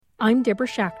I'm Deborah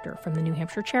Schachter from the New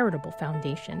Hampshire Charitable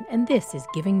Foundation, and this is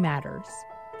Giving Matters.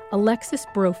 Alexis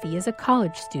Brophy is a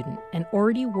college student and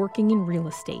already working in real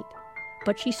estate,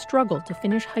 but she struggled to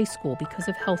finish high school because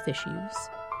of health issues.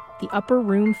 The Upper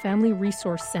Room Family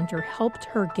Resource Center helped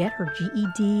her get her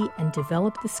GED and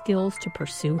develop the skills to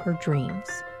pursue her dreams.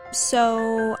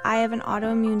 So I have an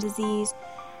autoimmune disease.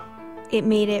 It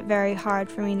made it very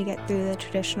hard for me to get through the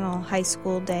traditional high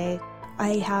school day.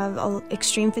 I have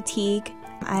extreme fatigue.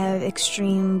 I have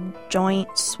extreme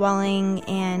joint swelling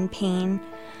and pain.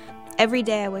 Every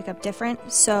day I wake up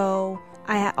different, so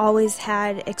I always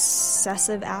had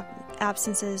excessive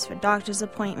absences for doctor's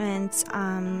appointments.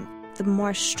 The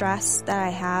more stress that I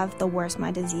have, the worse my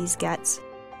disease gets.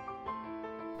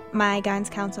 My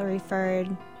guidance counselor referred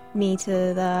me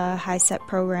to the high-step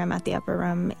program at the Upper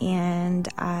Room, and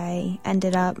I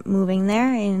ended up moving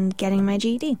there and getting my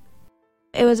GED.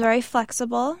 It was very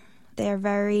flexible. They're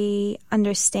very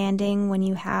understanding when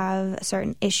you have a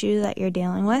certain issue that you're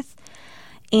dealing with.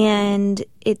 And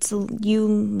you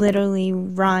literally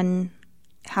run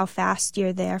how fast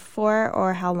you're there for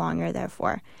or how long you're there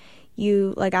for.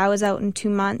 I was out in 2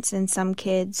 months and some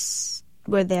kids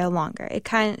were there longer.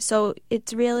 So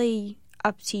it's really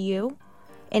up to you,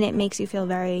 and it makes you feel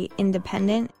very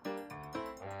independent.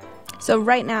 So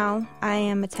right now I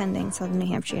am attending Southern New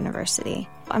Hampshire University.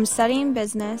 I'm studying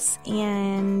business,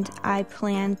 and I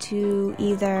plan to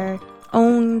either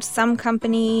own some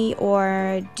company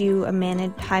or do a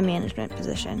high management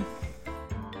position.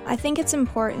 I think it's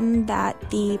important that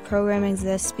the program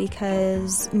exists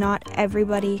because not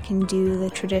everybody can do the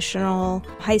traditional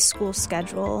high school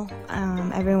schedule.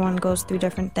 Everyone goes through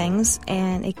different things,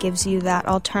 and it gives you that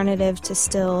alternative to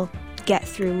still get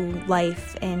through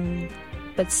life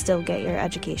but still get your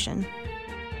education.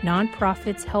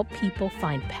 Nonprofits help people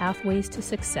find pathways to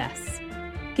success.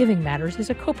 Giving Matters is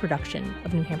a co-production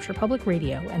of New Hampshire Public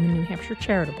Radio and the New Hampshire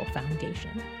Charitable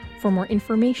Foundation. For more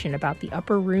information about the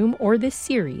Upper Room or this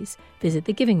series, visit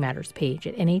the Giving Matters page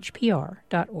at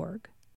nhpr.org.